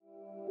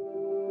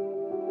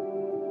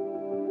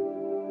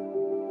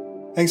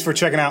Thanks for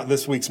checking out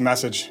this week's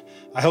message.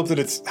 I hope that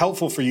it's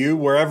helpful for you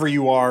wherever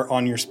you are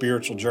on your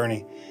spiritual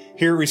journey.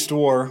 Here at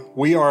Restore,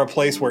 we are a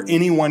place where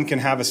anyone can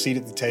have a seat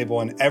at the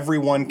table and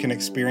everyone can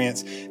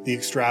experience the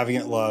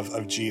extravagant love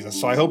of Jesus.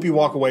 So I hope you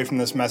walk away from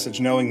this message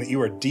knowing that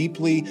you are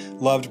deeply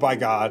loved by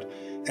God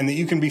and that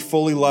you can be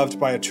fully loved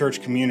by a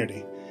church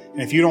community.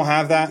 And if you don't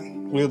have that,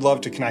 we would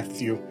love to connect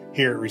with you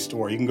here at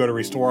Restore. You can go to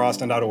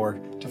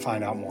restoreaustin.org to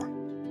find out more.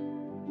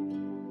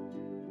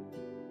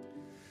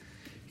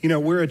 You know,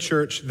 we're a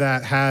church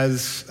that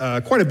has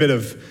quite a bit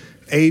of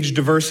age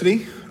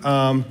diversity,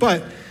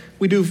 but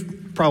we do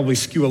probably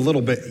skew a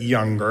little bit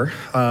younger,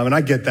 and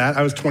I get that.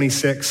 I was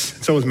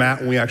 26, so was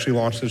Matt when we actually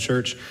launched the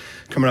church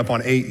coming up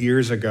on 8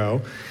 years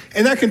ago.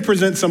 And that can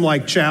present some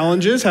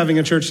challenges, having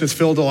a church that's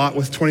filled a lot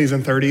with 20s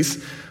and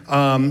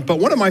 30s. But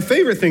one of my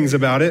favorite things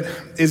about it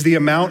is the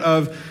amount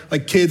of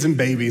kids and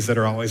babies that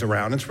are always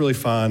around. It's really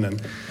fun.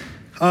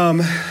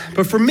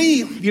 But for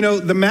me,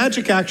 the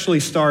magic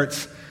actually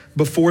starts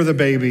before the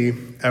baby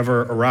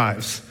ever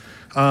arrives.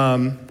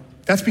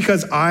 That's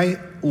because I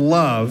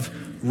love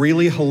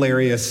really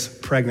hilarious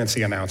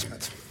pregnancy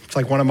announcements. It's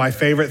one of my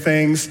favorite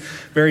things,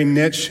 very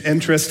niche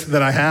interest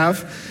that I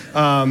have.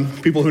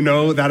 People who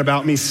know that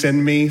about me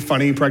send me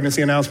funny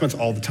pregnancy announcements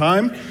all the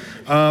time.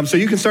 So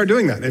you can start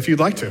doing that if you'd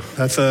like to.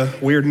 That's a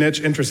weird niche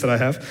interest that I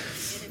have.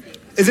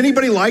 Is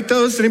anybody like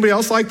those? Anybody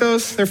else like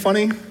those? They're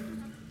funny?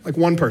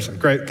 One person.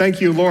 Great. Thank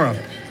you, Laura.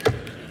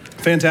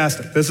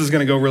 Fantastic. This is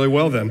going to go really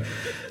well then.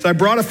 So I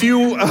brought a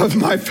few of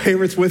my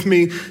favorites with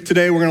me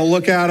today. We're going to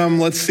look at them.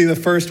 Let's see the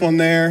first one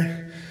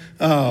there.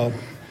 Oh,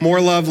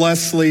 more love,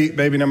 less sleep,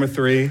 baby number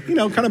 3.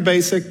 Kind of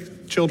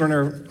basic. Children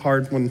are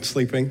hard when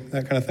sleeping,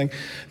 that kind of thing.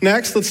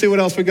 Next, let's see what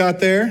else we got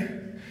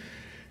there.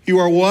 You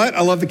are what?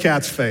 I love the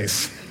cat's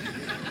face.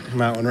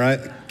 That one, right?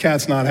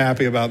 Cat's not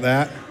happy about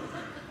that.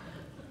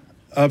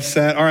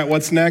 Upset. All right,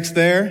 what's next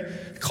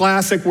there?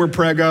 Classic, we're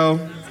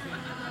preggo.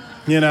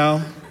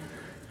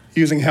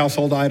 Using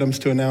household items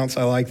to announce,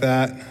 I like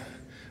that.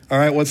 All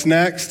right, what's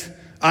next?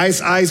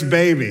 Ice, ice,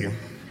 baby.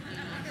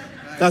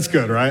 That's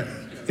good, right?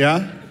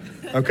 Yeah?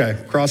 Okay,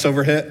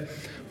 crossover hit.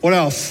 What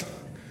else?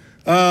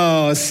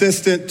 Oh,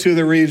 assistant to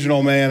the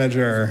regional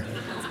manager.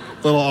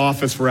 Little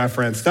office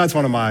reference. That's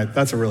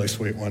a really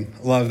sweet one.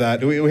 Love that.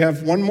 Do we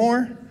have one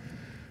more?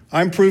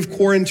 I'm proof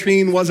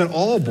quarantine wasn't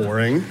all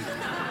boring.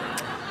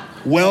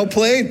 Well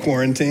played,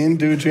 quarantine,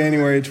 due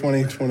January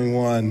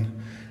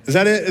 2021. Is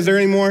that it? Is there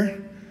any more?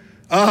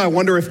 I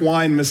wonder if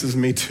wine misses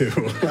me too.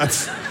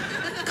 That's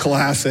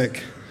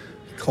classic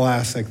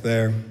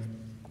there.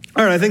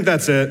 All right, I think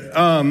that's it.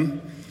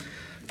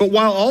 But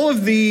while all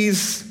of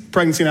these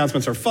pregnancy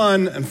announcements are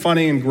fun and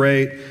funny and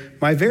great,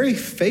 my very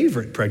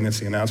favorite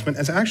pregnancy announcement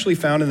is actually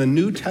found in the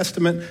New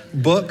Testament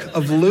book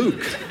of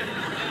Luke.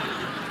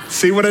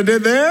 See what I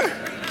did there?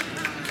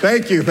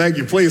 Thank you.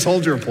 Please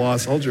hold your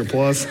applause.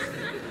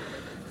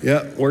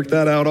 Yeah, worked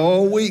that out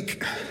all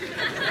week.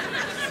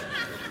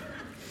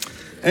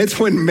 And it's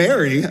when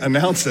Mary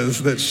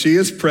announces that she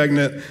is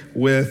pregnant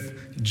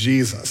with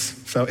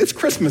Jesus. So it's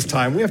Christmas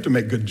time. We have to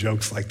make good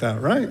jokes like that,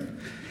 right?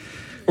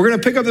 We're going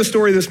to pick up the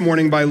story this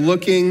morning by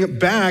looking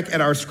back at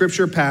our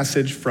scripture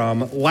passage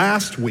from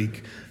last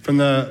week, from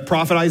the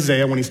prophet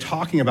Isaiah when he's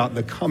talking about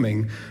the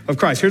coming of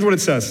Christ. Here's what it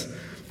says.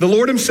 The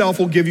Lord himself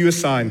will give you a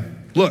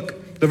sign.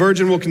 Look, the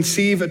virgin will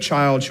conceive a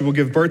child. She will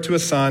give birth to a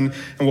son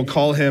and will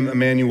call him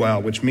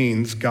Emmanuel, which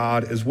means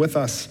God is with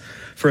us.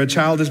 For a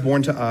child is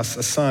born to us,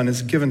 a son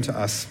is given to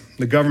us.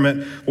 The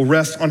government will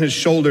rest on his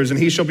shoulders, and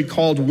he shall be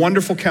called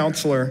Wonderful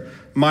Counselor,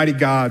 Mighty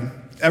God,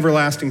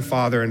 Everlasting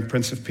Father, and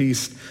Prince of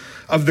Peace.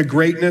 Of the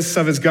greatness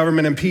of his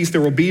government and peace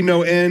there will be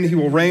no end. He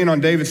will reign on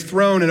David's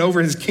throne and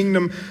over his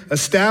kingdom,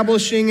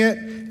 establishing it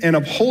and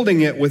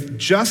upholding it with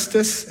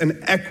justice and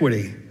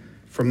equity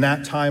from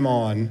that time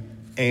on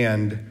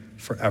and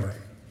forever.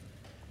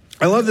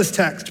 I love this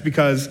text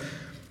because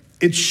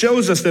it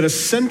shows us that a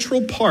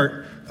central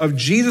part of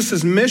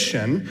Jesus'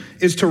 mission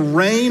is to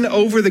reign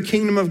over the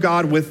kingdom of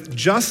God with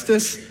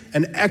justice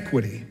and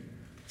equity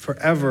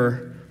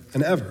forever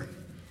and ever.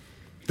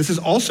 This is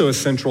also a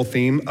central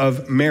theme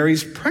of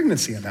Mary's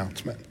pregnancy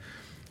announcement,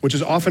 which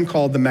is often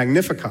called the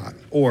Magnificat,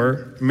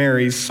 or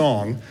Mary's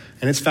song,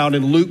 and it's found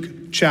in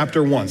Luke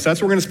chapter 1. So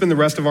that's where we're going to spend the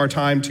rest of our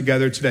time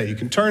together today. You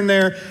can turn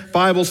there,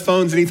 Bibles,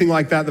 phones, anything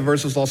like that. The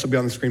verses will also be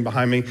on the screen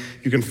behind me.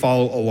 You can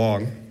follow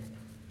along.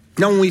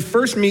 Now, when we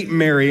first meet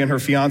Mary and her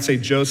fiance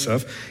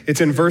Joseph,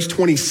 it's in verse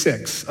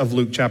 26 of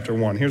Luke chapter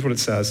 1. Here's what it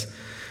says.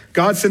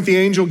 God sent the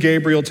angel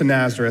Gabriel to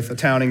Nazareth, a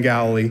town in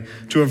Galilee,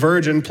 to a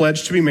virgin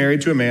pledged to be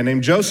married to a man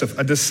named Joseph,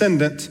 a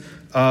descendant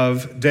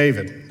of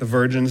David. The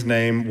virgin's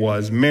name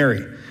was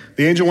Mary.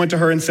 The angel went to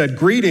her and said,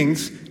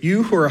 "Greetings,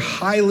 you who are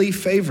highly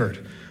favored.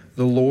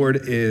 The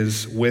Lord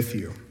is with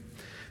you."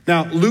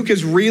 Now, Luke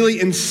is really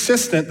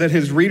insistent that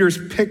his readers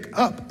pick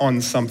up on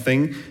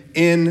something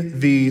in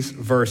these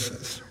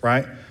verses,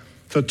 right?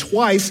 So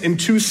twice in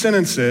 2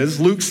 sentences,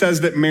 Luke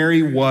says that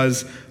Mary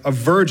was a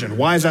virgin.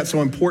 Why is that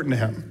so important to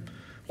him?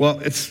 Well,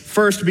 it's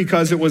first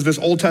because it was this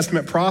Old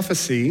Testament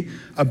prophecy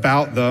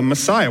about the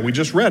Messiah. We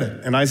just read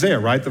it in Isaiah,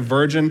 right? The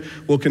virgin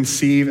will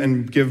conceive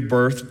and give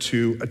birth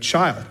to a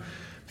child.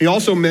 He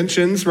also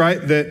mentions,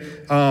 right,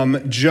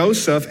 that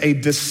Joseph, a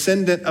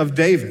descendant of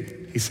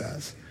David, he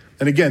says.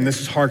 And again, this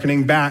is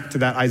hearkening back to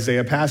that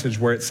Isaiah passage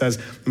where it says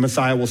the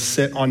Messiah will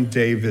sit on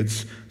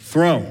David's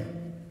throne.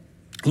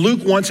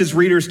 Luke wants his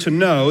readers to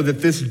know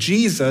that this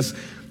Jesus,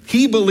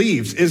 he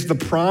believes, is the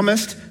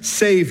promised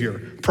Savior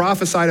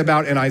prophesied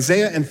about in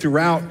Isaiah and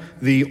throughout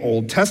the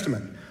Old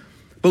Testament.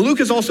 But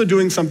Luke is also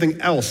doing something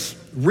else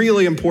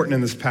really important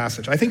in this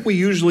passage. I think we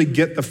usually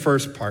get the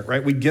first part,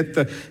 right? We get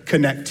the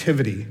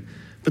connectivity.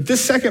 But this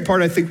second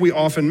part, I think we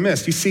often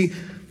miss. You see,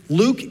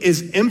 Luke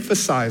is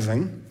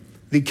emphasizing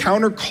the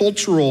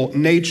countercultural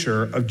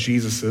nature of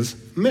Jesus's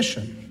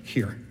mission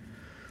here.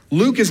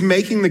 Luke is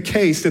making the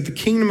case that the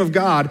kingdom of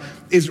God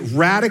is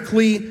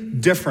radically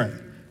different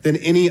than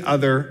any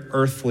other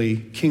earthly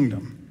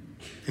kingdom.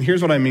 And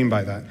here's what I mean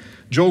by that.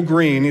 Joel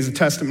Green, he's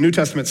a New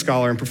Testament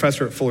scholar and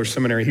professor at Fuller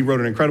Seminary. He wrote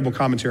an incredible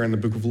commentary on the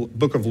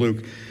book of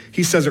Luke.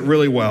 He says it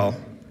really well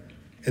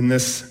in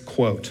this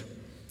quote.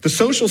 The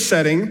social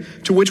setting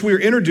to which we are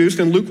introduced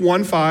in Luke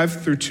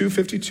 1:5 through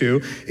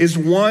 2:52 is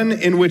one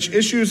in which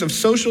issues of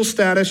social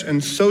status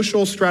and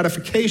social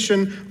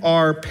stratification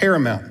are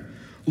paramount.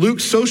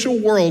 Luke's social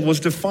world was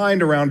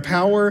defined around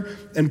power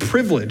and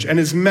privilege and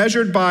is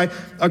measured by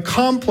a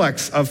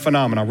complex of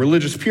phenomena: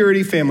 religious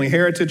purity, family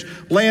heritage,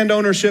 land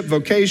ownership,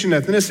 vocation,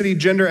 ethnicity,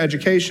 gender,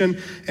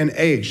 education, and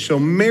age. So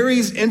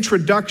Mary's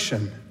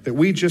introduction that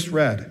we just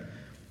read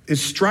is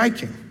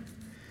striking.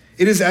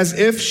 It is as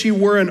if she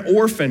were an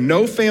orphan.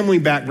 No family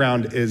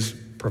background is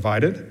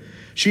provided.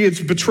 She is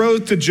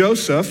betrothed to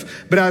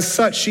Joseph, but as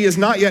such, she has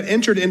not yet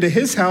entered into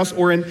his house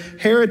or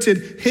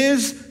inherited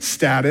his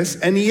status,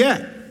 and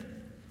yet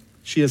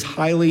she is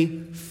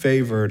highly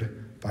favored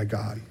by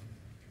God.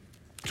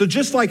 So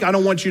just like I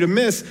don't want you to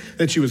miss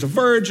that she was a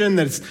virgin,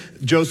 that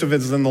Joseph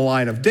is in the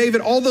line of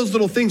David, all those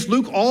little things,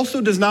 Luke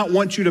also does not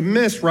want you to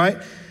miss, right?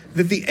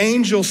 That the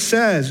angel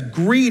says,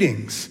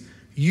 "Greetings,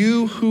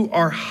 you who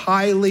are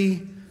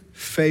highly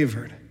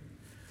favored."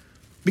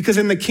 Because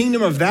in the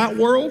kingdom of that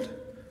world,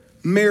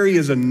 Mary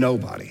is a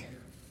nobody.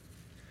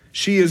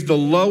 She is the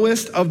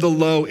lowest of the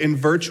low in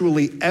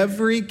virtually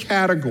every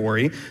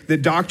category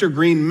that Dr.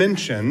 Green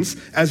mentions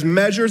as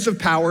measures of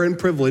power and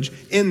privilege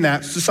in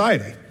that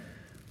society.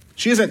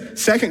 She isn't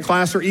second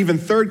class or even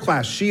third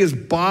class. She is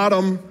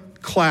bottom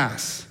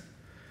class.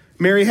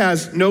 Mary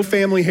has no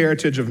family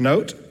heritage of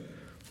note,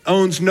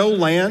 owns no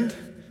land,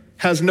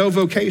 has no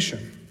vocation.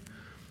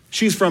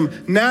 She's from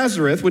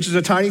Nazareth, which is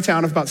a tiny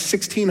town of about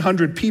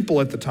 1,600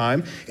 people at the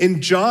time. In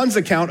John's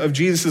account of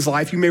Jesus'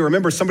 life, you may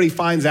remember somebody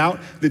finds out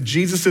that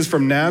Jesus is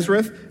from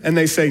Nazareth, and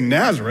they say,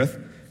 "Nazareth?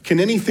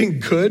 Can anything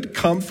good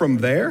come from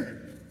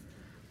there?"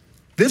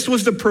 This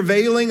was the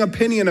prevailing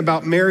opinion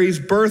about Mary's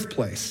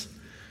birthplace.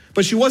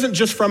 But she wasn't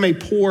just from a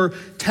poor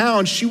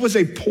town, she was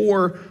a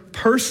poor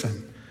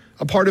person,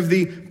 a part of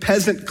the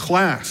peasant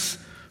class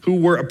who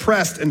were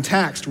oppressed and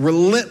taxed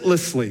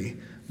relentlessly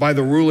by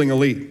the ruling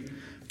elite.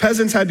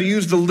 Peasants had to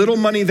use the little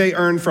money they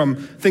earned from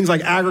things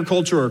like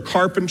agriculture or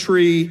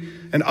carpentry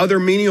and other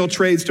menial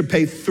trades to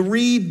pay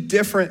 3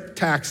 different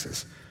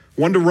taxes.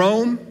 One to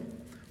Rome,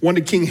 one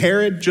to King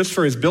Herod just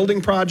for his building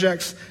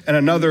projects, and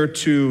another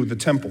to the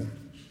temple.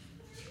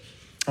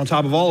 On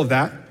top of all of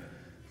that,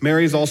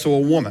 Mary is also a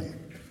woman.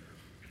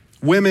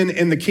 Women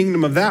in the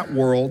kingdom of that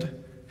world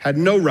had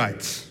no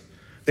rights.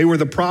 They were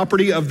the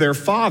property of their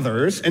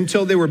fathers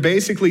until they were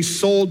basically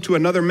sold to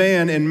another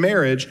man in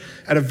marriage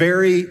at a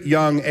very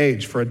young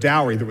age for a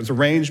dowry that was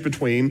arranged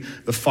between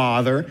the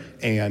father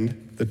and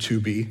the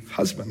to-be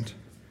husband.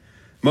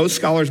 Most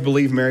scholars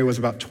believe Mary was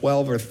about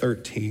 12 or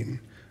 13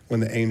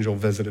 when the angel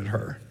visited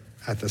her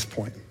at this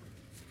point.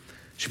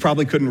 She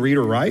probably couldn't read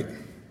or write.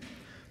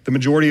 The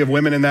majority of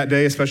women in that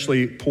day,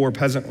 especially poor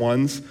peasant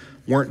ones,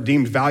 weren't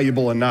deemed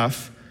valuable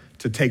enough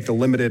to take the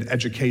limited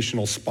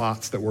educational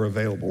spots that were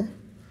available.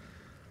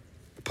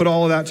 Put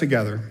all of that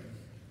together.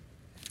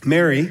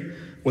 Mary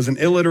was an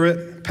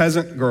illiterate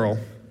peasant girl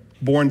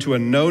born to a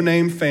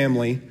no-name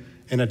family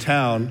in a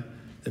town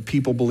that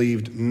people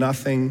believed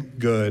nothing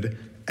good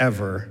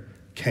ever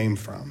came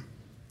from.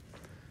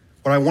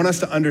 What I want us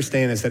to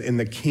understand is that in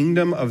the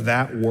kingdom of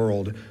that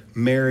world,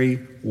 Mary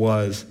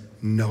was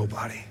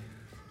nobody.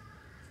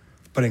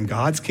 But in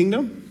God's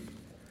kingdom,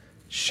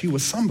 she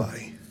was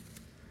somebody.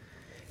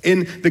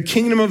 In the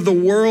kingdom of the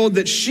world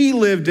that she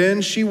lived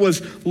in, she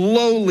was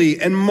lowly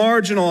and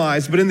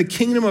marginalized. But in the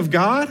kingdom of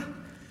God,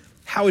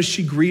 how is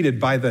she greeted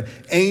by the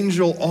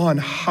angel on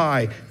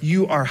high?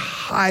 You are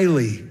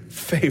highly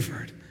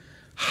favored,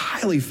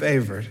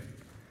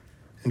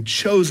 and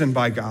chosen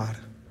by God.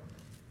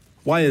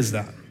 Why is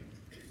that?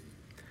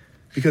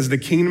 Because the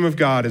kingdom of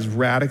God is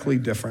radically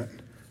different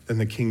than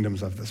the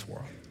kingdoms of this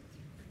world.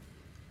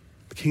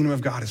 The kingdom of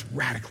God is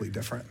radically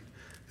different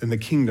than the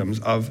kingdoms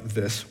of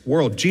this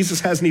world.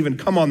 Jesus hasn't even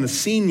come on the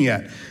scene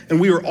yet, and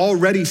we are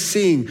already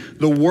seeing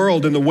the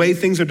world and the way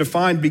things are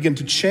defined begin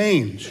to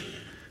change.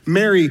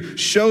 Mary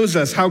shows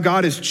us how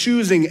God is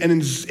choosing and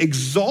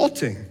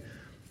exalting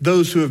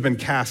those who have been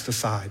cast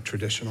aside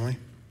traditionally.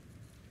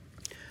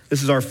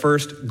 This is our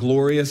first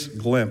glorious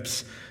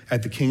glimpse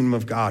at the kingdom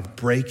of God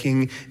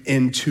breaking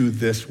into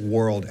this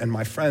world. And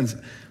my friends,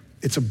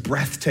 it's a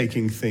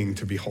breathtaking thing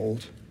to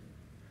behold.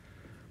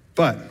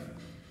 But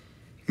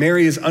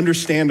Mary is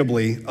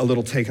understandably a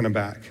little taken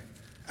aback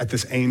at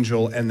this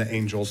angel and the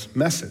angel's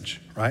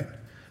message, right?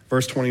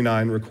 Verse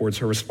 29 records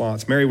her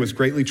response. Mary was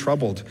greatly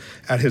troubled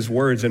at his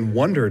words and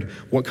wondered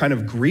what kind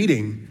of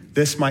greeting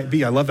this might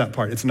be. I love that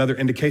part. It's another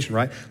indication,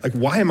 right? Like,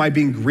 why am I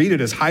being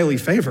greeted as highly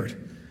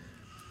favored?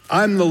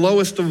 I'm the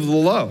lowest of the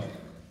low.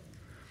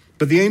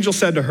 But the angel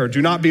said to her,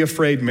 do not be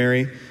afraid,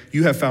 Mary.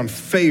 You have found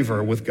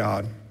favor with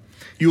God.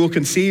 You will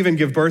conceive and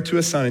give birth to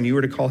a son, and you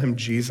are to call him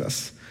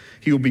Jesus.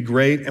 He will be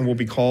great and will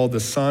be called the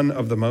Son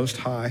of the Most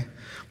High.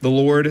 The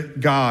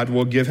Lord God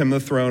will give him the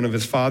throne of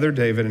his father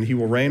David, and he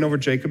will reign over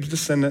Jacob's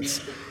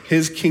descendants.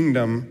 His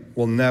kingdom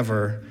will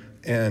never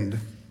end.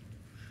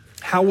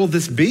 How will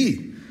this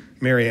be?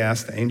 Mary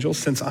asked the angel,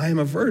 since I am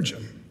a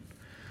virgin.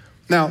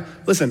 Now,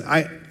 listen,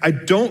 I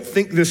don't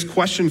think this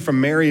question from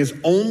Mary is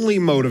only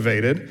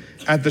motivated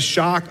at the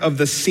shock of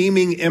the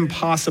seeming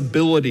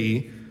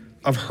impossibility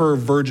of her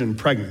virgin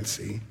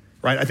pregnancy,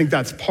 right? I think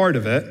that's part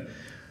of it.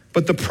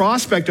 But the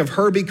prospect of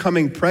her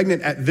becoming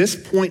pregnant at this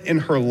point in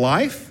her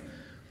life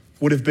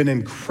would have been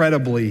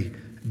incredibly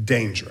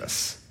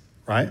dangerous,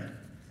 right?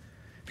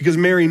 Because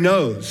Mary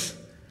knows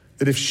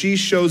that if she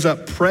shows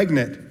up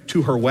pregnant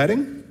to her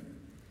wedding,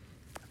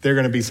 there are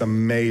going to be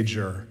some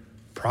major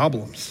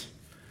problems.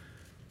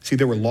 See,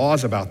 there were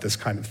laws about this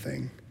kind of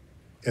thing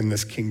in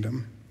this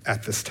kingdom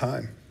at this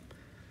time.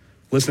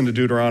 Listen to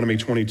Deuteronomy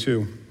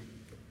 22.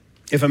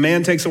 If a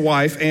man takes a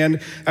wife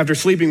and, after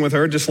sleeping with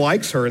her,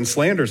 dislikes her and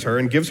slanders her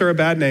and gives her a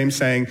bad name,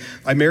 saying,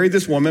 I married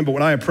this woman, but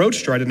when I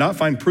approached her, I did not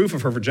find proof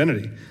of her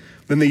virginity,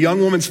 then the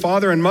young woman's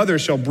father and mother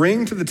shall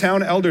bring to the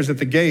town elders at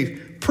the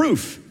gate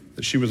proof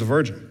that she was a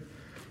virgin.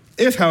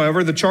 If,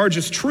 however, the charge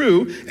is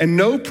true and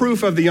no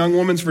proof of the young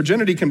woman's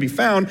virginity can be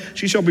found,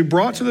 she shall be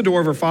brought to the door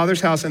of her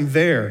father's house, and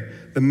there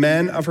the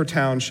men of her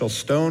town shall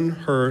stone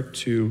her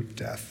to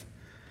death.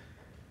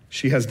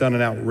 She has done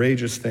an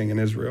outrageous thing in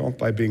Israel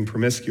by being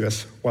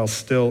promiscuous while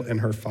still in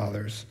her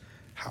father's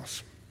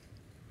house.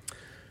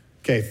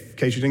 Okay, in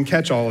case you didn't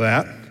catch all of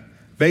that,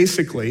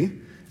 basically,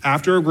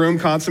 after a groom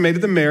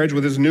consummated the marriage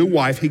with his new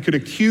wife, he could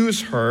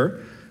accuse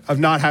her of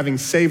not having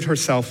saved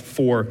herself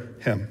for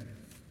him.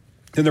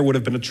 Then there would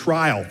have been a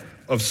trial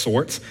of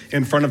sorts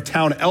in front of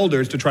town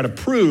elders to try to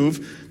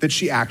prove that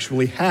she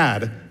actually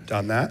had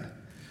done that.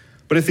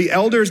 But if the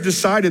elders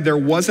decided there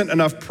wasn't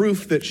enough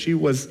proof that she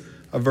was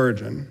a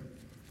virgin,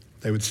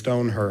 they would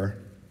stone her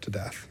to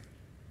death.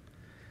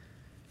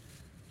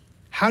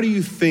 How do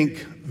you think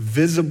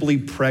visibly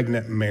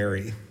pregnant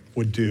Mary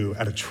would do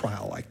at a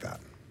trial like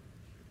that?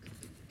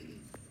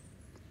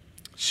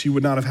 She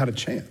would not have had a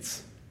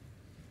chance.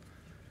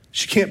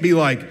 She can't be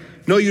like,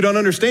 no, you don't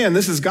understand,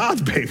 this is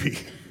God's baby,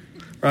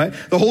 right?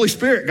 The Holy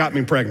Spirit got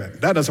me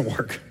pregnant. That doesn't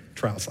work,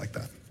 trials like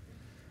that.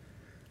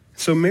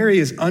 So Mary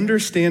is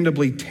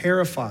understandably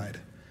terrified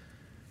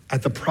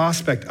at the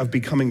prospect of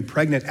becoming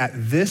pregnant at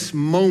this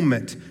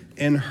moment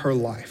in her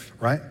life,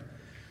 right?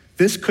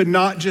 This could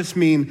not just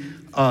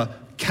mean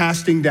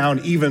casting down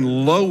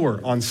even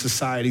lower on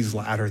society's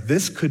ladder.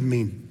 This could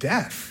mean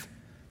death,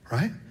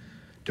 right?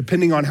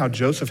 Depending on how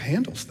Joseph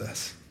handles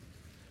this.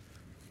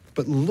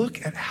 But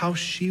look at how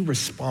she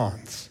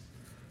responds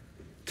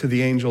to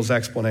the angel's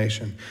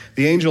explanation.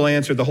 The angel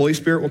answered, the Holy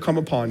Spirit will come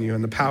upon you,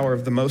 and the power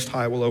of the Most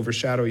High will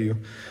overshadow you.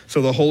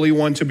 So the Holy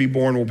One to be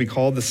born will be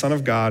called the Son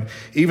of God.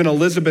 Even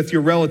Elizabeth,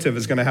 your relative,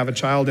 is going to have a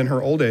child in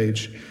her old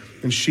age,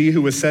 and she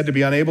who was said to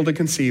be unable to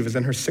conceive is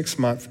in her 6th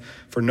month,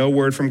 for no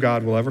word from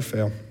God will ever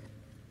fail.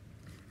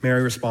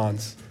 Mary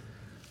responds,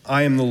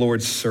 I am the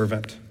Lord's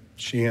servant.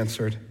 She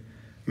answered,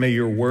 may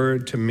your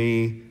word to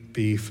me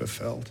be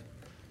fulfilled.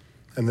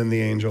 And then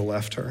the angel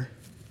left her.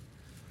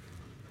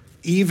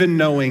 Even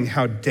knowing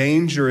how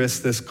dangerous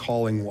this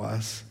calling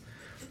was,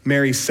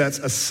 Mary sets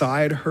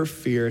aside her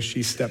fear.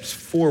 She steps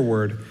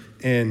forward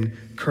in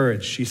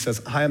courage. She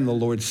says, I am the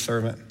Lord's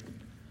servant.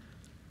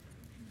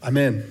 I'm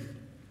in.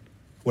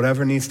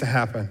 Whatever needs to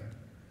happen,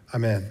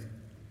 I'm in.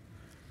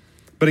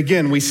 But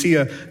again, we see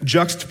a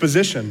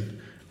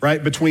juxtaposition,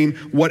 right, between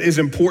what is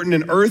important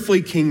in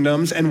earthly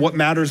kingdoms and what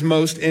matters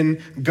most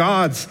in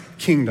God's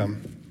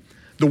kingdom.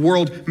 The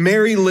world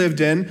Mary lived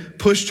in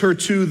pushed her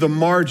to the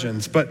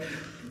margins, but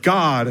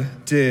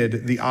God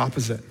did the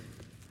opposite.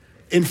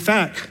 In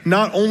fact,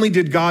 not only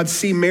did God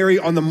see Mary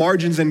on the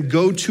margins and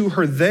go to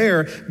her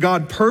there,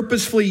 God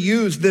purposefully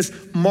used this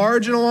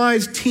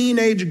marginalized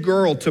teenage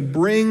girl to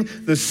bring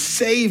the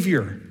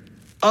Savior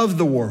of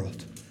the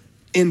world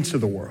into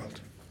the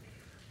world.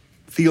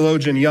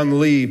 Theologian Young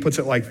Lee puts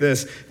it like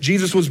this: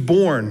 Jesus was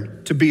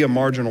born to be a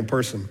marginal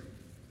person.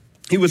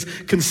 He was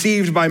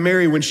conceived by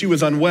Mary when she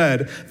was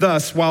unwed.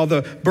 Thus, while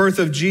the birth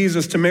of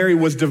Jesus to Mary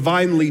was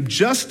divinely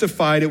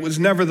justified, it was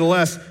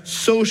nevertheless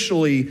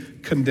socially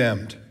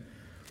condemned.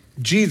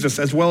 Jesus,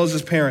 as well as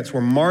his parents,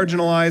 were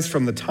marginalized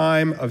from the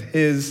time of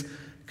his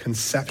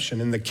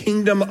conception. In the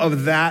kingdom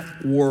of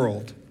that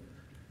world,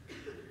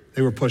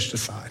 they were pushed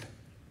aside.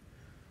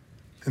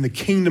 In the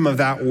kingdom of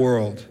that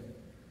world,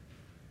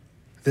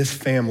 this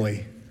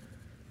family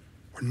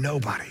were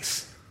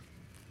nobodies.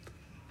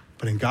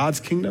 But in God's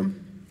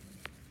kingdom,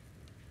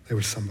 they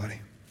were somebody.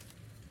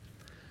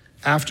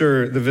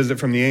 After the visit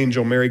from the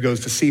angel, Mary goes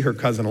to see her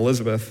cousin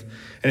Elizabeth,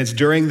 and it's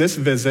during this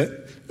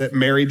visit that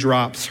Mary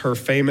drops her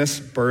famous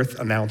birth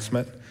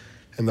announcement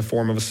in the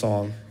form of a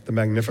song, the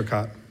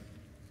Magnificat.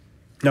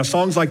 Now,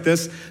 songs like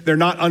this, they're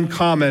not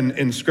uncommon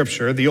in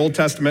Scripture. The Old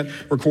Testament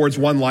records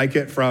one like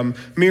it from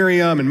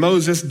Miriam and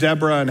Moses,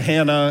 Deborah and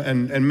Hannah,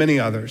 and many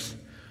others.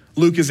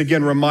 Luke is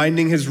again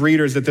reminding his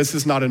readers that this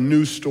is not a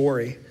new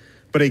story,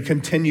 but a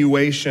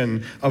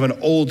continuation of an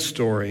old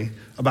story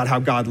about how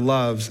God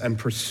loves and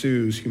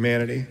pursues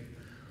humanity.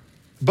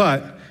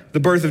 But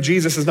the birth of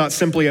Jesus is not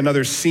simply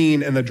another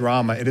scene in the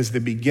drama. It is the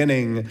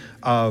beginning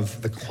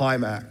of the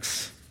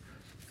climax.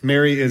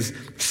 Mary is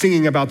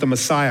singing about the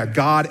Messiah,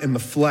 God in the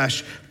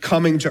flesh,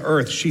 coming to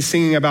earth. She's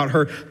singing about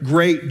her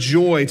great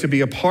joy to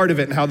be a part of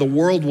it and how the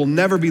world will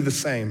never be the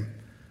same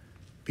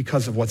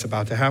because of what's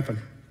about to happen.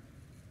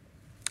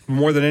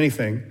 More than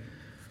anything,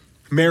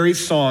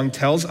 Mary's song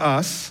tells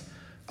us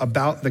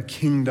about the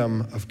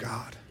kingdom of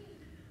God,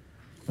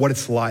 what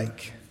it's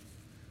like,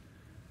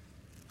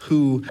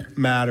 who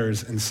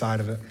matters inside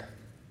of it.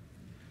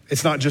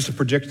 It's not just a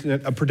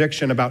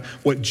prediction about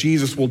what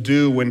Jesus will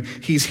do when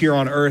he's here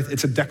on earth.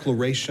 It's a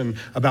declaration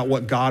about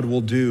what God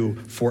will do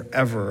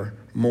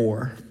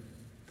forevermore.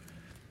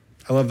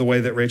 I love the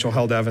way that Rachel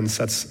Held Evans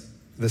sets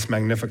this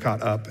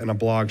Magnificat up in a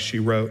blog she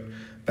wrote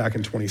back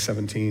in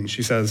 2017.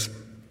 She says,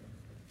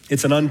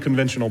 it's an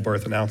unconventional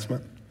birth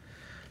announcement,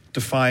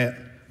 defiant,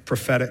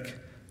 prophetic,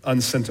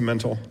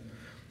 unsentimental.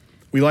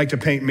 We like to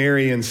paint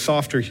Mary in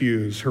softer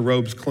hues, her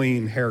robes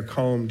clean, hair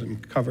combed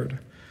and covered,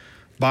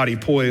 body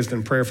poised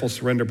in prayerful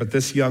surrender. But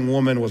this young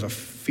woman was a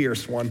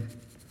fierce one,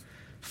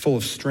 full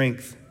of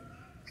strength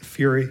and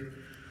fury.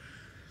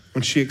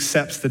 When she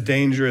accepts the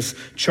dangerous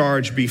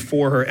charge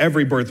before her,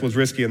 every birth was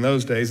risky in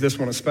those days, this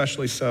one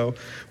especially so.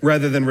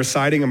 Rather than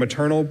reciting a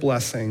maternal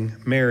blessing,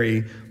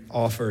 Mary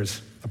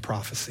offers a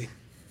prophecy.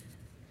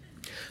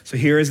 So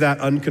here is that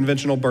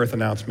unconventional birth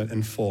announcement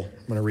in full.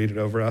 I'm going to read it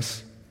over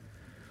us.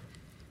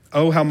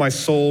 Oh, how my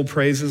soul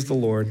praises the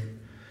Lord,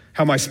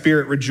 how my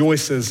spirit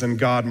rejoices in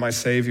God, my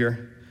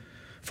Savior.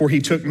 For he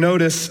took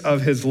notice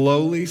of his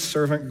lowly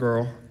servant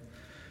girl,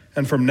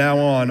 and from now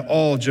on,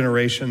 all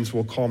generations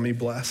will call me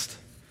blessed.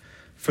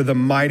 For the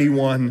mighty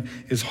one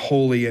is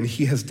holy, and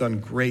he has done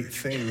great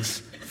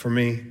things for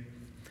me.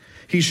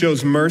 He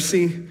shows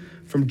mercy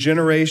from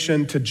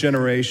generation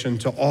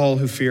to all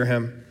who fear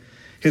him.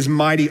 His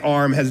mighty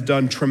arm has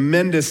done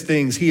tremendous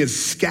things. He has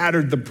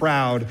scattered the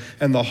proud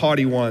and the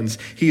haughty ones.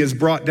 He has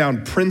brought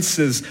down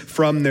princes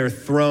from their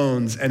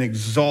thrones and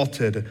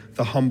exalted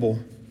the humble.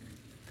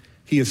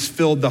 He has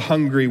filled the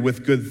hungry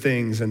with good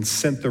things and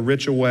sent the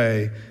rich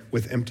away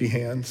with empty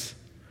hands.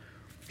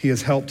 He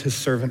has helped his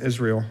servant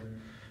Israel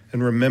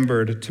and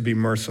remembered to be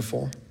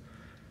merciful.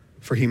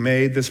 For he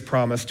made this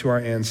promise to our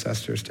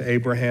ancestors, to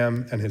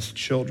Abraham and his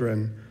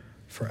children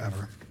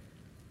forever.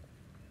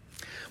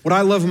 What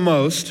I love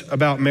most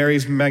about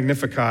Mary's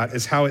Magnificat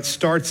is how it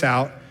starts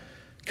out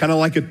kind of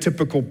like a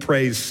typical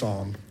praise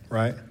song,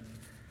 right?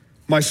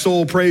 My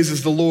soul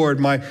praises the Lord.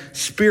 My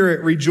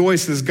spirit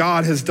rejoices.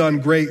 God has done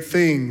great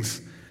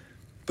things.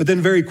 But then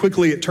very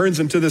quickly it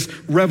turns into this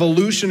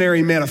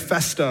revolutionary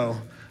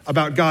manifesto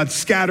about God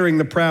scattering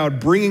the proud,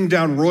 bringing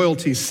down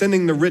royalty,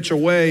 sending the rich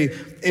away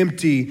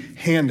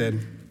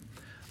empty-handed.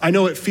 I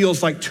know it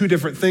feels like two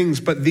different things,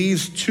 but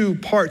these two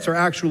parts are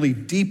actually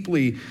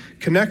deeply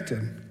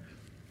connected.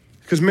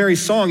 Because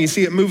Mary's song, you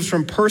see, it moves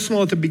from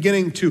personal at the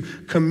beginning to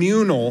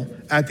communal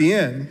at the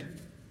end.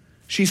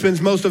 She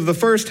spends most of the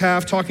first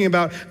half talking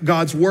about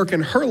God's work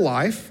in her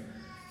life,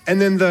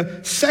 and then the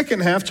second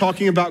half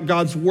talking about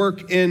God's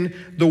work in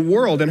the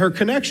world. And her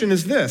connection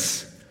is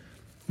this: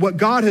 what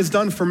God has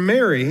done for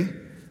Mary,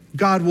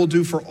 God will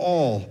do for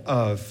all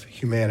of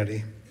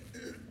humanity.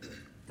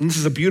 And this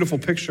is a beautiful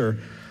picture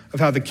of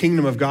how the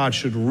kingdom of God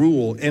should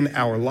rule in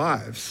our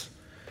lives.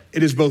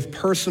 It is both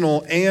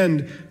personal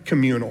and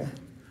communal.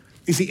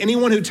 You see,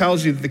 anyone who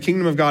tells you that the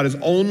kingdom of God is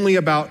only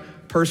about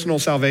personal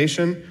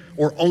salvation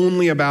or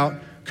only about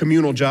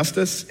communal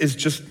justice is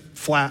just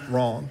flat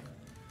wrong.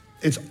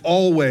 It's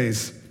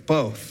always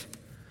both.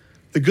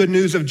 The good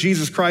news of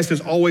Jesus Christ is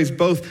always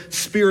both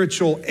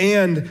spiritual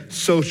and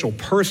social,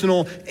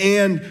 personal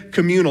and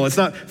communal. It's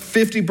not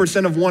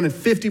 50% of one and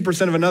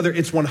 50% of another.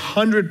 It's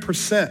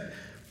 100%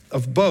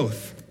 of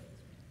both.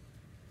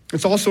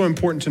 It's also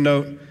important to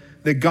note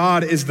that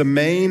God is the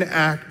main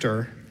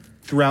actor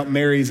throughout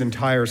Mary's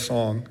entire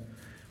song.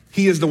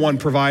 He is the one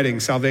providing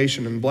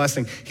salvation and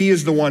blessing. He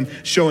is the one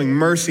showing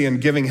mercy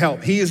and giving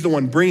help. He is the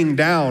one bringing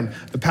down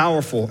the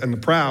powerful and the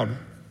proud.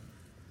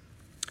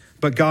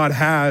 But God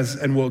has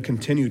and will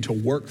continue to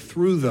work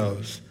through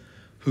those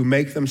who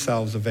make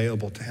themselves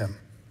available to him.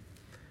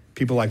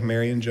 People like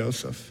Mary and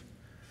Joseph,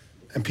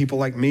 and people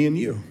like me and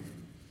you.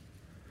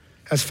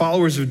 As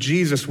followers of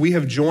Jesus, we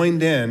have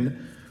joined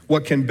in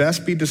what can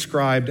best be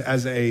described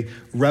as a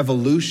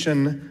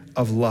revolution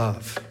of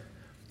love,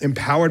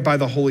 empowered by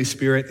the Holy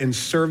Spirit in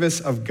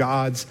service of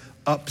God's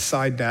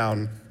upside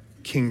down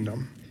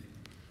kingdom.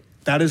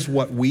 That is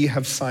what we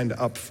have signed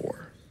up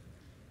for.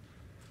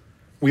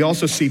 We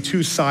also see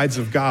two sides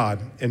of God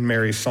in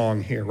Mary's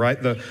song here,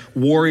 right? The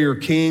warrior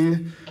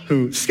king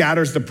who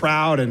scatters the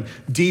proud and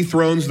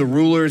dethrones the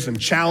rulers and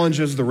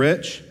challenges the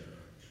rich,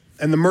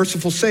 and the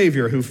merciful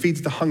Savior who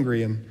feeds the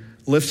hungry and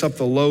lifts up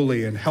the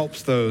lowly and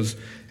helps those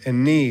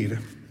in need.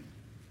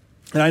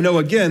 And I know,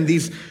 again,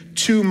 these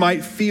two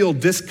might feel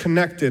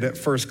disconnected at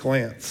first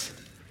glance,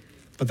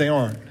 but they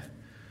aren't.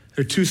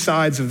 They're two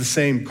sides of the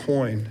same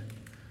coin.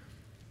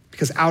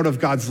 Because out of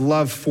God's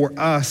love for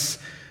us,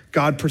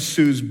 God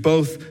pursues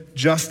both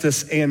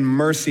justice and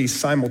mercy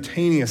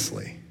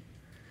simultaneously.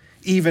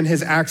 Even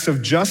his acts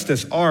of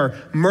justice are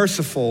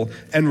merciful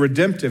and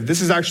redemptive.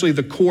 This is actually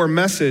the core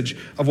message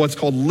of what's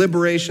called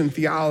liberation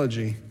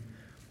theology.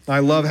 I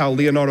love how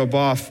Leonardo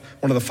Boff,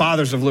 one of the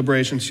fathers of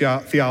liberation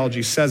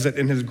theology, says it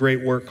in his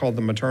great work called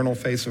The Maternal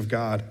Face of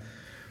God.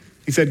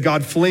 He said,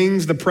 God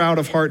flings the proud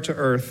of heart to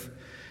earth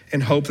in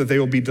hope that they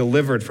will be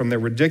delivered from their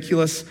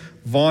ridiculous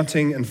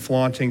vaunting and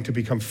flaunting to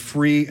become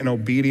free and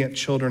obedient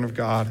children of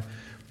God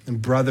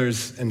and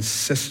brothers and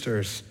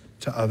sisters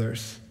to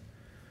others.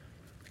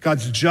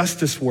 God's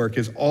justice work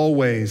is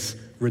always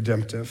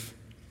redemptive.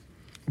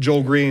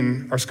 Joel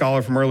Green, our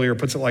scholar from earlier,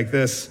 puts it like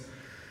this: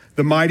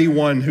 the mighty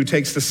one who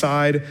takes the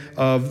side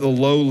of the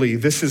lowly.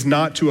 This is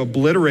not to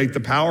obliterate the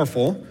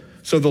powerful,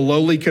 so the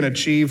lowly can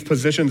achieve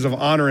positions of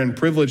honor and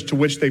privilege to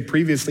which they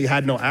previously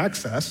had no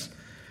access.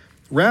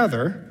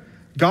 Rather,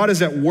 God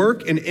is at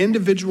work in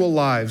individual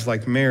lives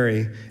like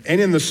Mary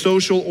and in the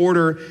social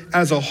order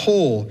as a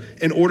whole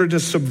in order to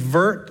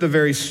subvert the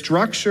very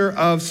structure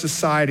of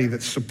society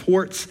that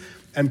supports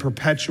and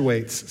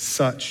perpetuates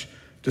such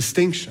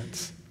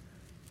distinctions.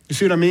 You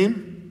see what I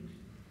mean?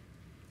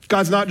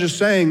 God's not just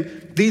saying,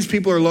 these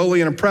people are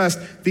lowly and oppressed,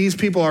 these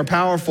people are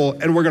powerful,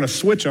 and we're gonna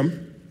switch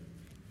them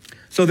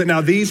so that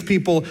now these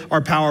people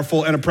are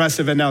powerful and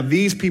oppressive, and now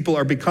these people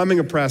are becoming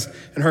oppressed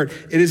and hurt.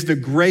 It is the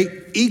great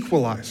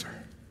equalizer.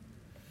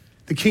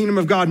 The kingdom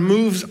of God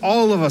moves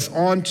all of us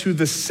onto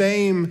the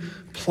same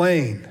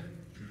plane,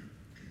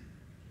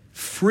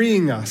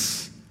 freeing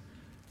us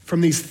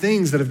from these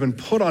things that have been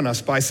put on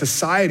us by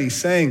society,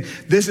 saying,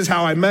 this is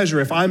how I measure.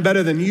 If I'm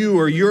better than you,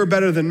 or you're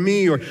better than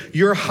me, or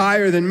you're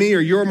higher than me, or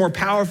you're more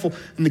powerful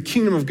in the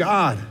kingdom of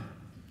God.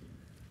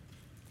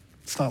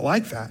 It's not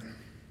like that.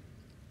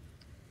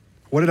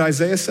 What did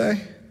Isaiah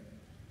say?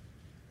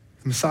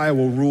 The Messiah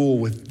will rule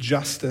with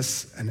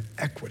justice and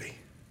equity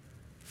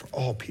for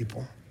all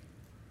people.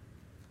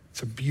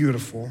 It's a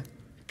beautiful,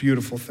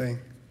 beautiful thing.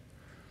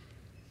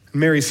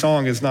 Mary's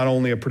song is not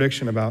only a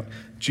prediction about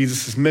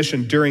Jesus'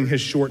 mission during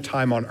his short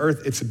time on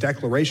earth, it's a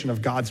declaration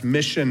of God's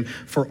mission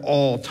for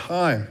all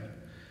time.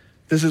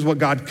 This is what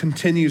God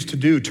continues to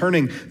do,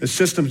 turning the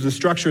systems and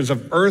structures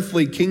of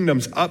earthly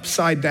kingdoms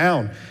upside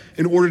down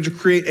in order to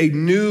create a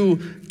new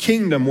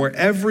kingdom where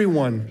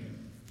everyone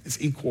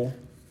is equal,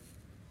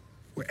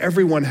 where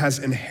everyone has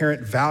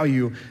inherent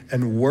value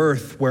and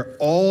worth, where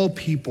all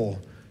people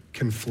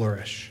can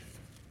flourish.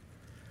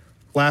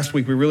 Last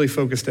week, we really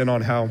focused in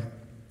on how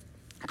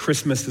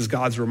Christmas is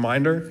God's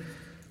reminder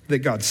that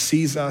God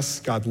sees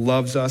us, God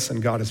loves us,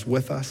 and God is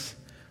with us.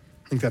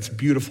 I think that's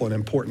beautiful and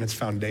important. It's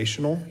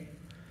foundational.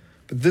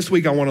 But this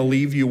week, I want to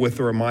leave you with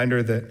the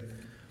reminder that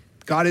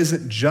God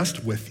isn't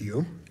just with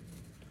you.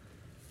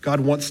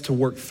 God wants to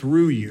work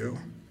through you,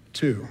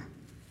 too.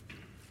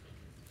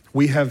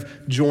 We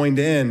have joined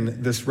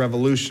in this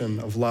revolution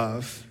of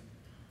love,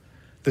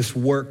 this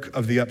work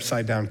of the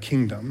upside-down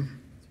kingdom.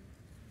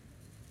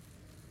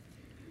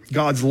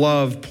 God's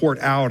love poured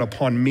out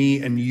upon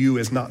me and you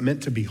is not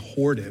meant to be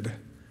hoarded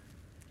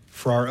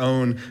for our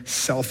own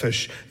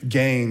selfish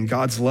gain.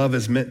 God's love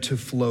is meant to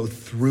flow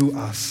through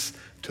us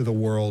to the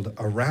world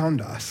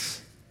around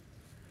us.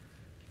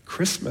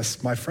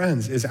 Christmas, my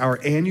friends, is our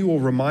annual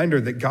reminder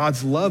that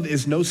God's love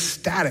is no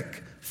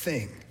static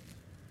thing.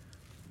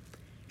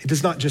 It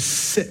does not just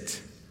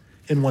sit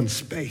in one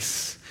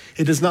space.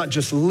 It does not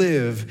just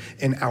live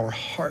in our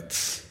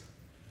hearts.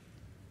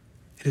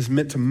 It is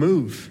meant to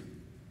move.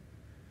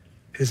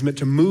 It is meant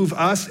to move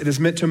us. It is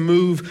meant to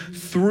move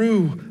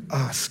through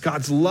us.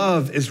 God's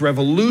love is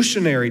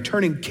revolutionary,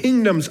 turning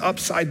kingdoms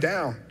upside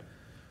down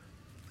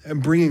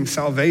and bringing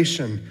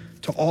salvation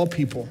to all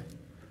people,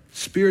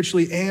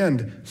 spiritually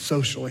and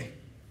socially.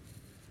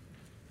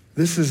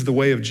 This is the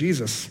way of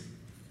Jesus.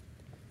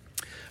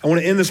 I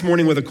want to end this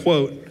morning with a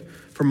quote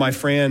from my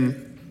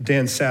friend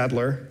Dan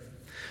Sadler.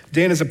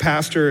 Dan is a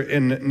pastor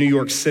in New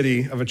York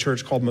City of a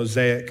church called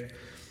Mosaic.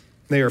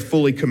 They are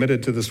fully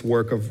committed to this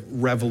work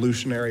of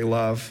revolutionary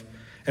love.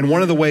 And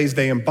one of the ways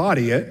they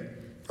embody it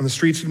on the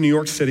streets of New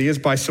York City is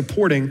by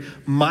supporting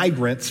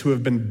migrants who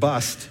have been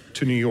bused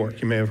to New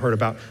York. You may have heard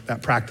about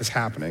that practice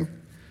happening.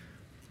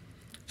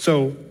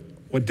 So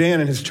what Dan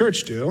and his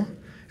church do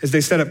is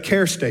they set up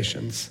care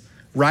stations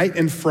right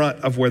in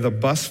front of where the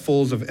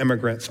busfuls of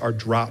immigrants are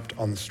dropped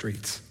on the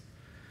streets,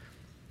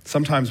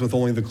 sometimes with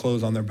only the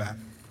clothes on their back.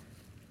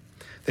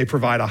 They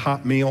provide a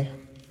hot meal,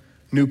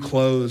 new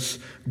clothes,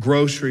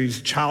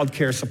 groceries,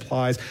 childcare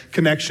supplies,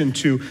 connection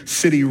to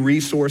city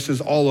resources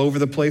all over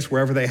the place,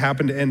 wherever they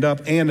happen to end up,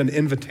 and an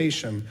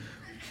invitation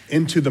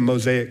into the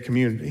Mosaic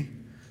community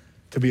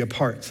to be a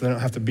part so they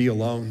don't have to be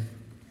alone.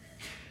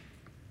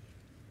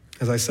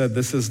 As I said,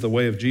 this is the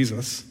way of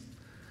Jesus.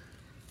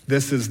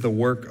 This is the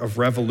work of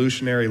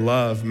revolutionary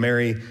love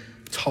Mary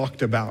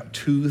talked about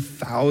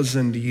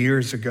 2,000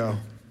 years ago,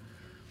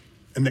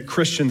 and that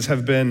Christians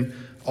have been,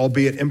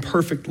 albeit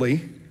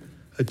imperfectly,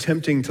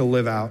 attempting to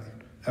live out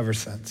ever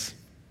since.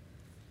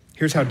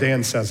 Here's how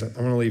Dan says it.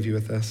 I want to leave you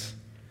with this.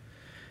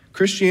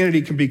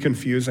 Christianity can be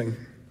confusing,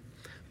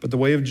 but the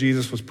way of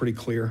Jesus was pretty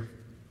clear.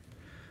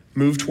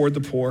 Move toward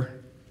the poor,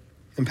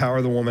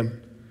 empower the woman,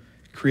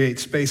 create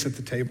space at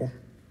the table,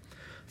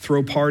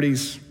 throw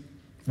parties,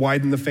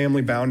 widen the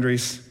family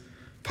boundaries,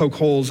 poke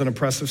holes in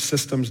oppressive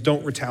systems,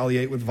 don't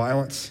retaliate with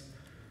violence,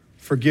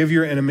 forgive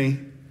your enemy,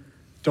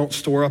 don't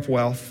store up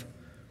wealth,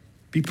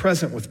 be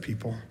present with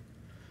people,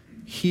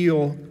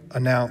 heal,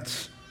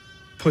 announce,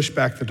 push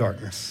back the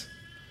darkness.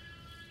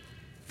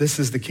 This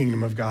is the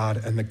kingdom of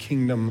God, and the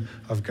kingdom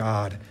of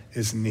God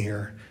is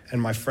near.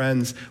 And my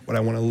friends, what I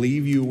want to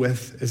leave you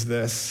with is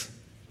this.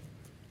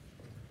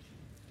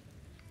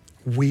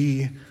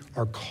 We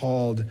are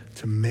called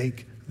to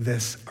make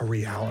this a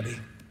reality.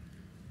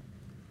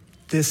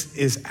 This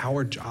is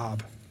our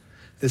job.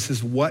 This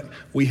is what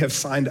we have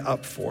signed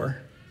up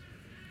for.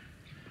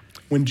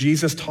 When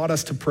Jesus taught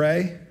us to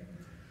pray,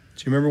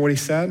 do you remember what he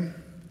said?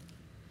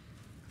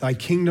 Thy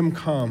kingdom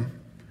come,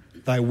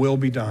 thy will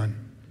be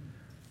done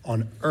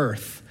on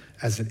earth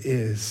as it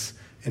is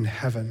in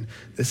heaven.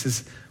 This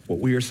is what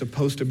we are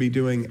supposed to be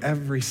doing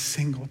every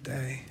single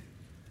day,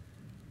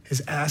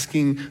 is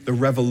asking the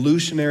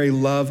revolutionary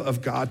love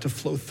of God to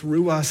flow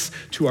through us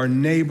to our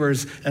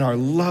neighbors and our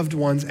loved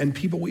ones and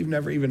people we've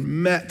never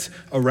even met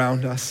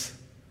around us,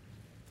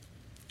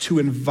 to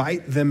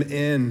invite them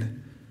in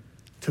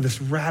to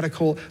this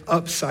radical,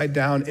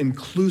 upside-down,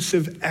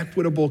 inclusive,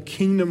 equitable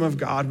kingdom of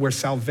God where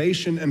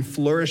salvation and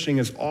flourishing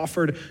is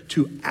offered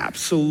to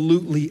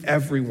absolutely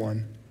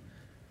everyone,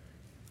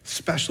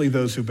 especially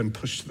those who've been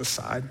pushed to the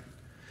side,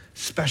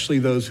 especially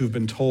those who've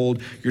been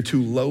told, you're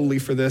too lowly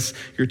for this,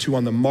 you're too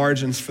on the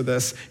margins for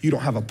this, you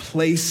don't have a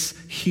place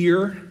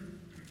here.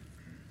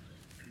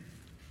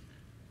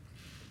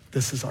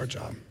 This is our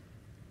job.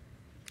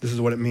 This is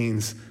what it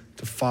means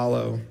to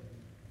follow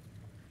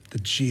the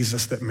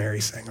Jesus that Mary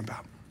sang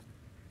about.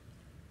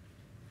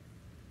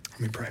 Let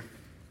me pray.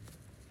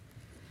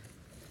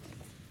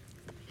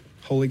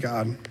 Holy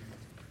God,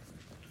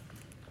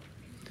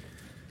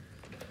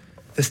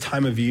 this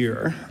time of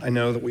year, I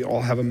know that we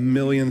all have a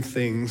million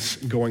things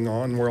going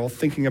on. We're all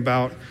thinking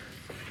about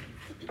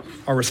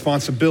our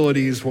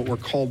responsibilities, what we're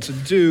called to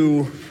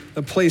do,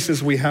 the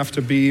places we have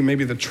to be,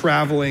 maybe the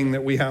traveling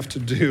that we have to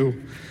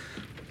do,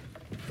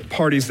 the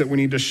parties that we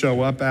need to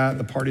show up at,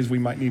 the parties we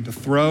might need to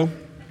throw,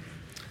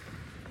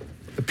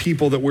 the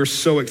people that we're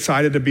so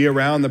excited to be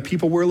around, the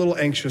people we're a little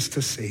anxious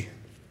to see.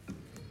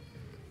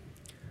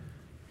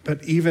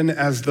 But even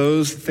as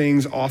those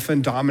things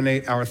often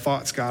dominate our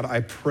thoughts, God,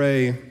 I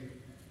pray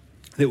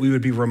that we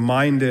would be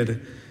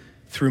reminded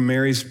through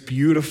Mary's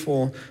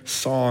beautiful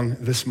song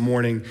this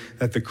morning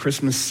that the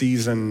Christmas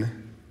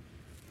season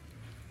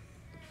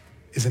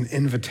is an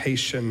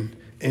invitation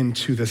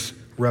into this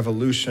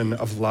revolution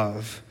of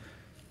love.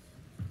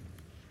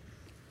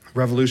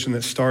 Revolution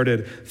that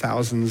started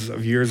thousands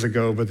of years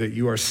ago, but that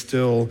you are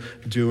still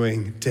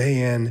doing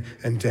day in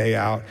and day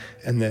out,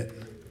 and that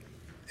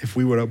if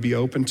we would be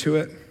open to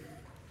it,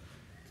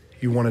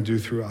 you want to do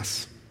through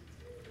us.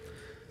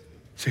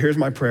 So here's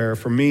my prayer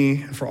for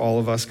me and for all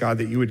of us, God,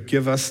 that you would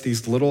give us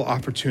these little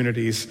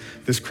opportunities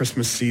this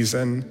Christmas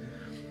season,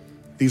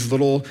 these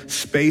little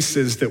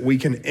spaces that we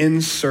can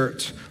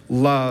insert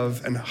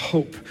love and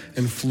hope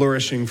and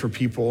flourishing for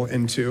people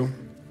into.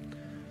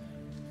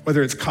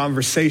 Whether it's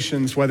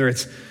conversations, whether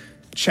it's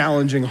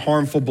challenging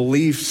harmful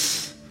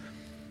beliefs,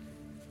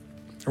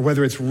 or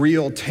whether it's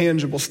real,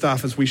 tangible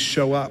stuff as we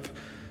show up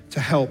to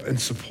help and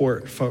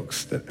support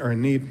folks that are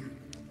in need.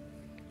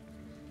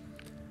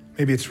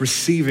 Maybe it's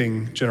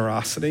receiving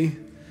generosity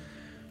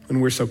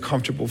when we're so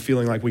comfortable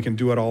feeling like we can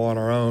do it all on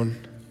our own.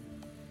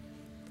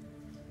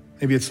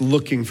 Maybe it's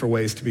looking for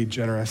ways to be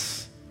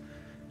generous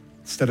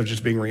instead of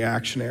just being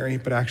reactionary,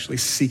 but actually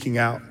seeking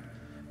out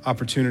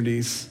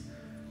opportunities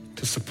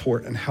to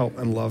support and help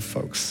and love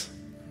folks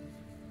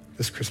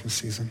this Christmas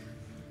season.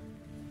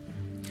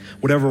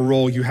 Whatever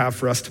role you have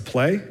for us to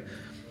play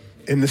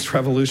in this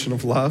revolution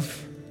of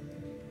love,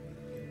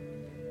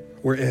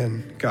 we're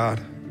in, God.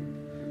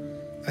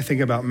 I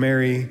think about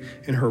Mary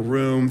in her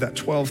room, that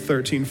 12,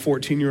 13,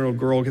 14-year-old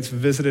girl gets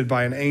visited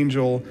by an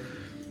angel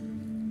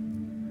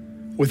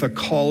with a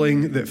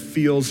calling that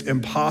feels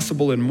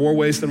impossible in more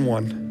ways than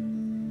one.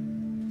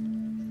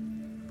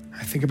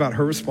 I think about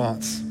her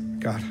response,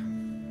 God,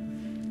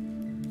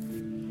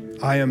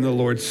 I am the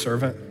Lord's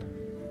servant.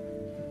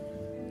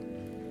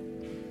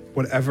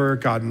 Whatever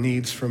God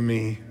needs from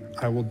me,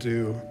 I will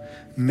do.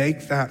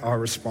 Make that our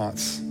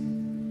response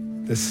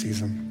this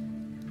season.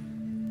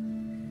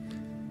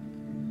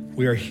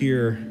 We are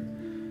here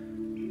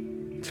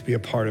to be a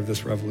part of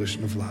this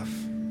revolution of love.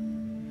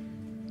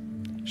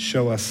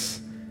 Show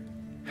us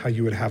how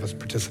you would have us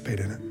participate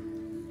in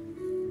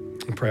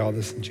it. I pray all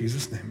this in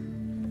Jesus'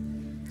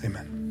 name.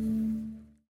 Amen.